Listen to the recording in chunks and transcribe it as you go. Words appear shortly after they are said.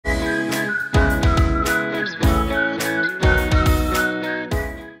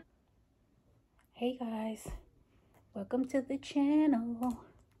guys, welcome to the channel.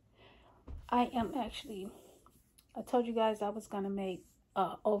 I told you guys I was gonna make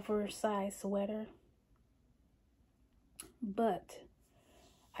a oversized sweater, but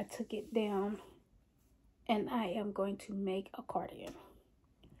I took it down and I am going to make a cardigan.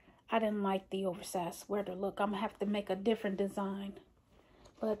 I didn't like the oversized sweater look. I'm gonna have to make a different design,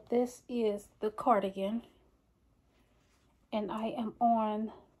 but this is the cardigan and I am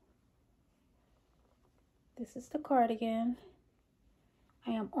on. This is the cardigan.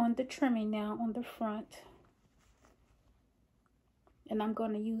 I am on the trimming now on the front. And I'm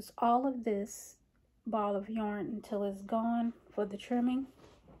going to use all of this ball of yarn until it's gone for the trimming.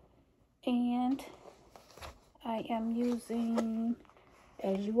 And I am using,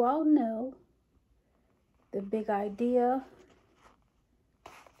 as you all know, the Big Idea.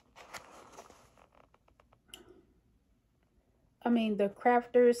 The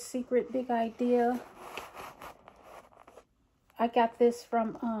Crafter's Secret Big Idea. I got this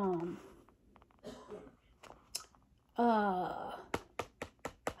from Hobby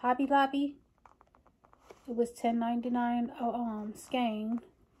Lobby. It was $10.99 skein.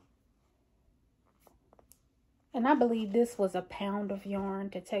 And I believe this was a pound of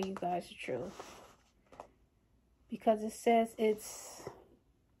yarn, to tell you guys the truth, because it says it's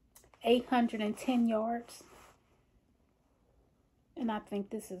 810 yards. And I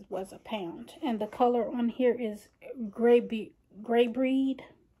think this was a pound. And the color on here is gray breed.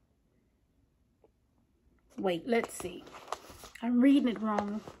 Wait, let's see. I'm reading it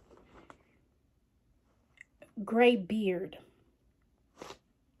wrong. Gray beard.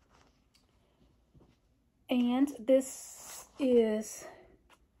 And this is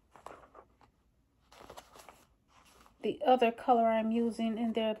the other color I'm using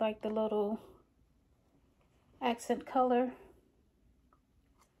in there, like the little accent color.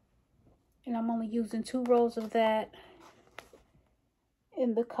 And I'm only using 2 rows of that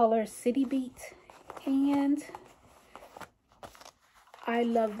in the color City Beat. And I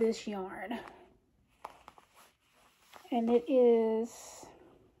love this yarn. And it is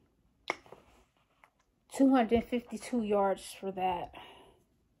 252 yards for that.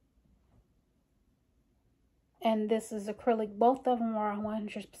 And this is acrylic. Both of them are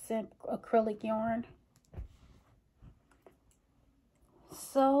 100% acrylic yarn.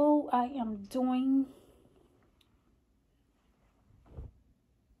 So I am doing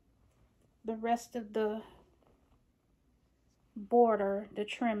the rest of the border, the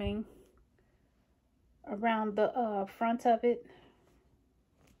trimming around the front of it.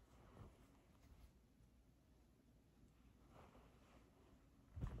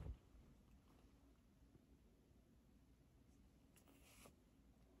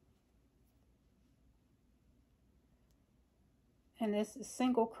 And this is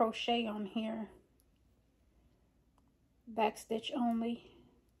single crochet on here, back stitch only.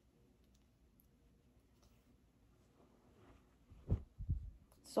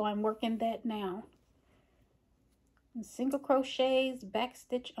 So I'm working that now. And single crochets, back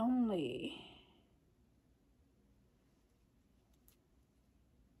stitch only.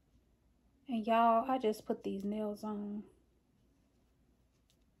 And y'all, I just put these nails on.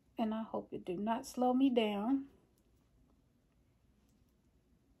 And I hope it do not slow me down.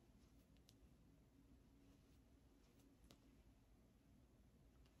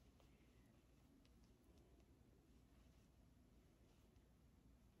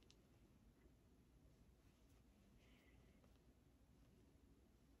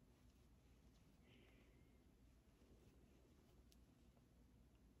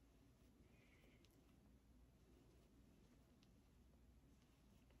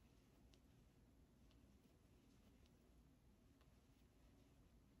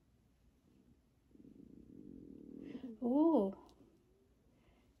 Ooh,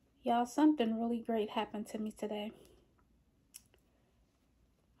 y'all, something really great happened to me today.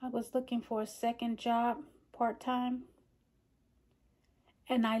 I was looking for a second job, part-time,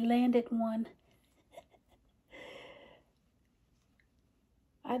 and I landed one.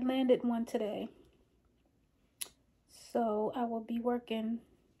 I landed one today. So I will be working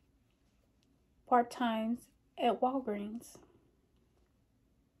part-time at Walgreens.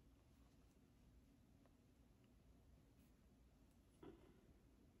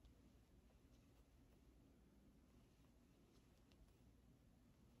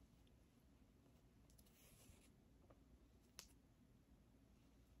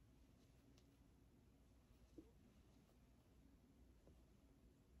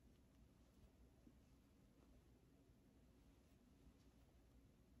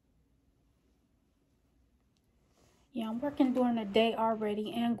 Yeah, I'm working during the day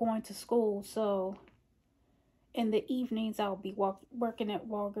already and going to school, so In the evenings, I'll be working at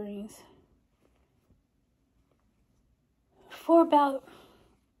Walgreens for about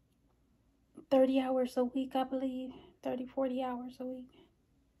 30 hours a week, I believe. 30, 40 hours a week.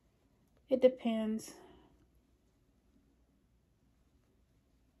 It depends.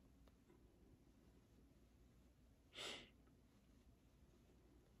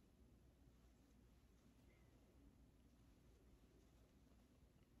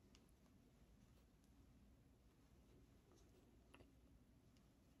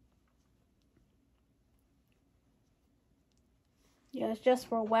 Yeah, it's just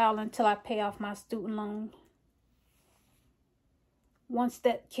for a while until I pay off my student loan. Once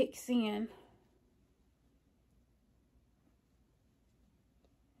that kicks in,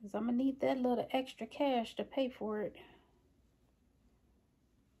 because I'm going to need that little extra cash to pay for it.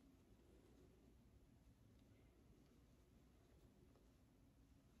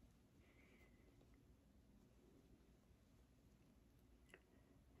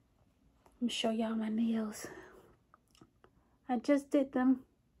 Let me show y'all my nails. I just did them.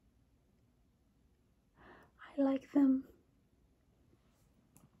 I like them.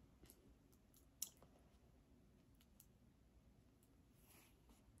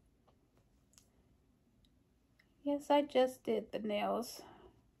 Yes, I just did the nails.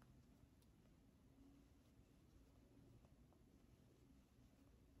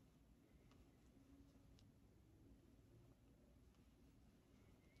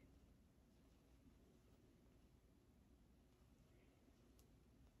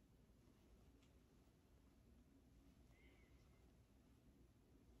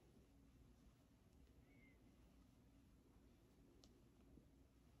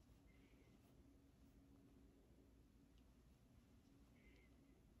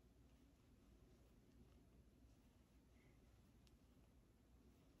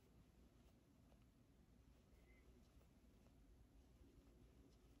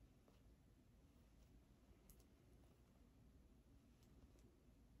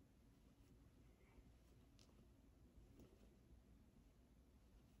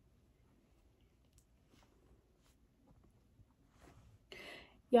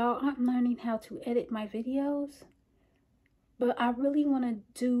 Y'all, I'm learning how to edit my videos, but I really want to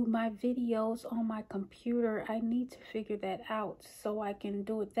do my videos on my computer. I need to figure that out so I can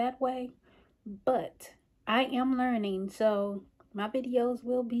do it that way, but I am learning, so my videos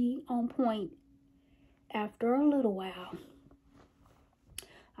will be on point after a little while.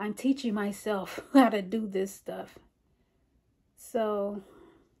 I'm teaching myself how to do this stuff. So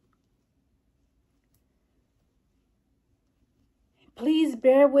please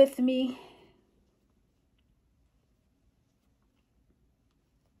bear with me.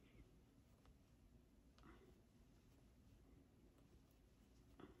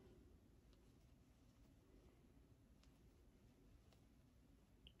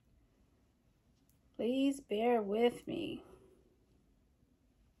 Please bear with me.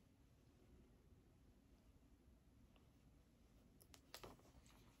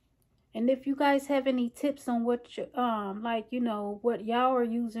 And if you guys have any tips on what you, like, you know, what y'all are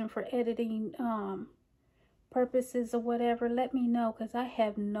using for editing purposes or whatever, let me know, because I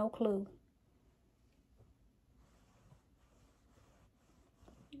have no clue.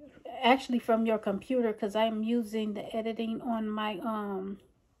 Actually, from your computer, because I'm using the editing on my,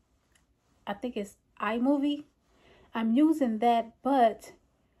 I think it's iMovie. I'm using that, but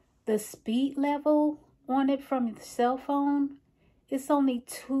the speed level on it from the cell phone, it's only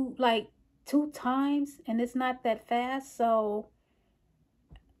two times, and it's not that fast, so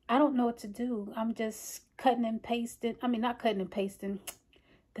I don't know what to do. I'm just cutting and pasting. I mean, not cutting and pasting.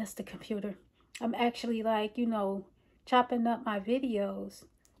 That's the computer. I'm actually, like, you know, chopping up my videos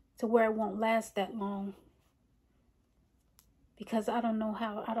to where it won't last that long, because I don't know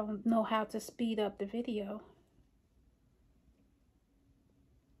how to speed up the video.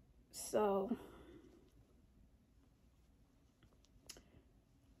 So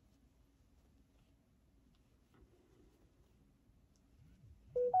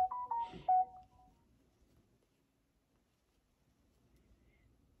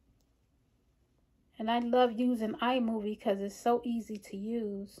and I love using iMovie because it's so easy to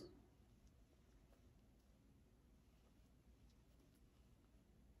use.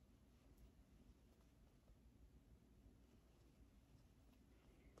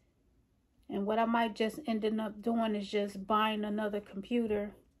 And what I might just end up doing is just buying another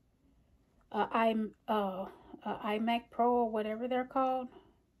computer, iMac Pro or whatever they're called,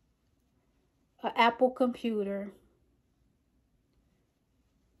 an Apple computer,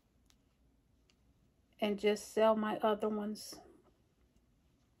 and just sell my other ones.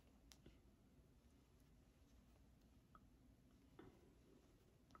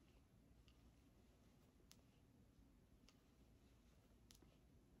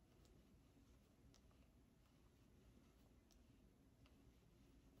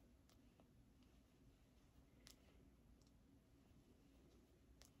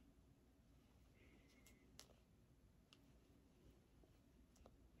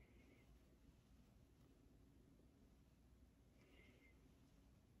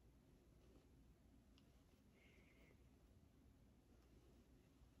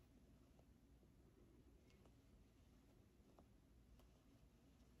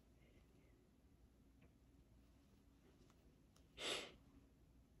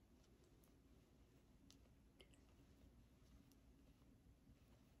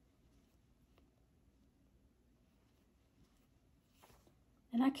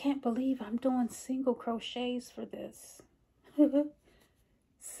 And I can't believe I'm doing single crochets for this.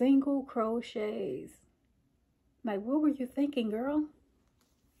 Single crochets. Like, what were you thinking, girl?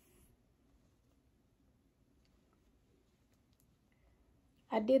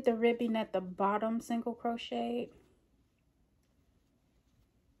 I did the ribbing at the bottom single crochet.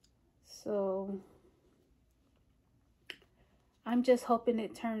 So I'm just hoping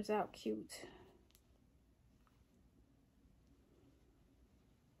it turns out cute.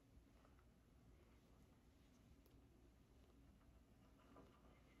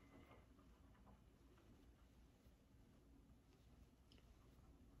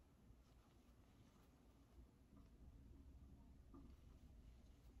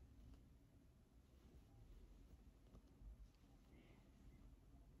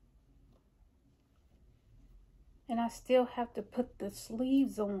 And I still have to put the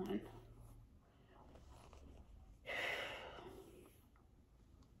sleeves on.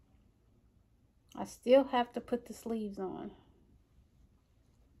 I still have to put the sleeves on.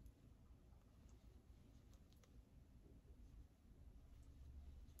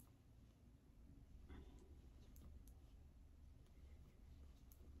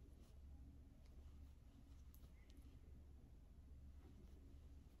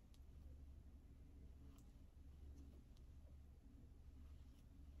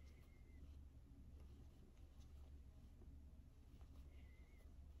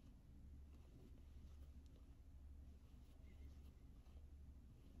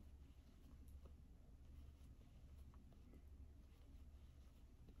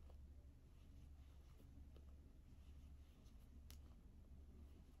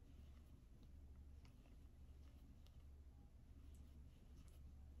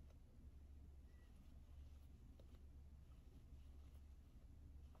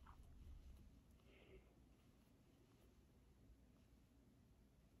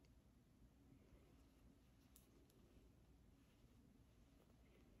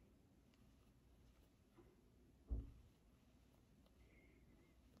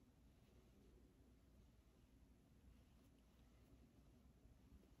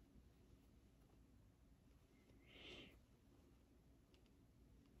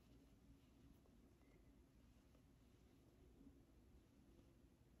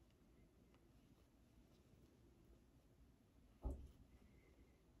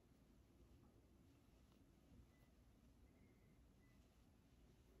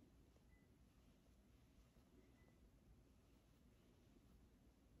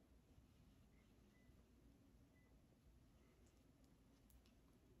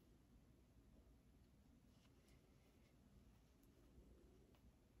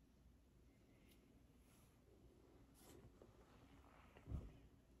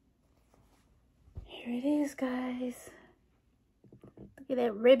 Here it is, guys. Look at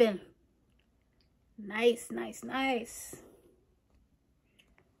that ribbon. Nice, nice, nice.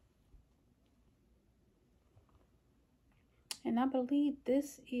 And I believe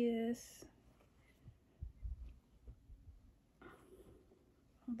this is,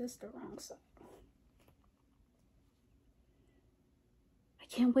 oh, this is the wrong side. I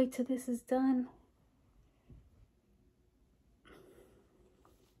can't wait till this is done.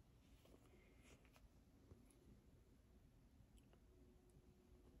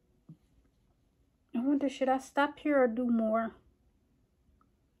 I wonder, should I stop here or do more?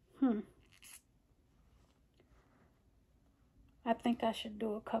 I think I should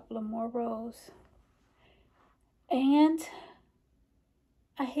do a couple of more rows. And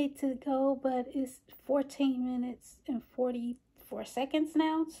I hate to go, but it's 14 minutes and 44 seconds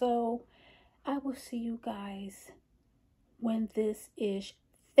now. So I will see you guys when this is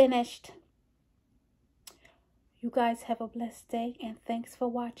finished. You guys have a blessed day and thanks for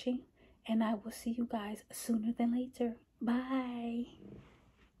watching. And I will see you guys sooner than later. Bye.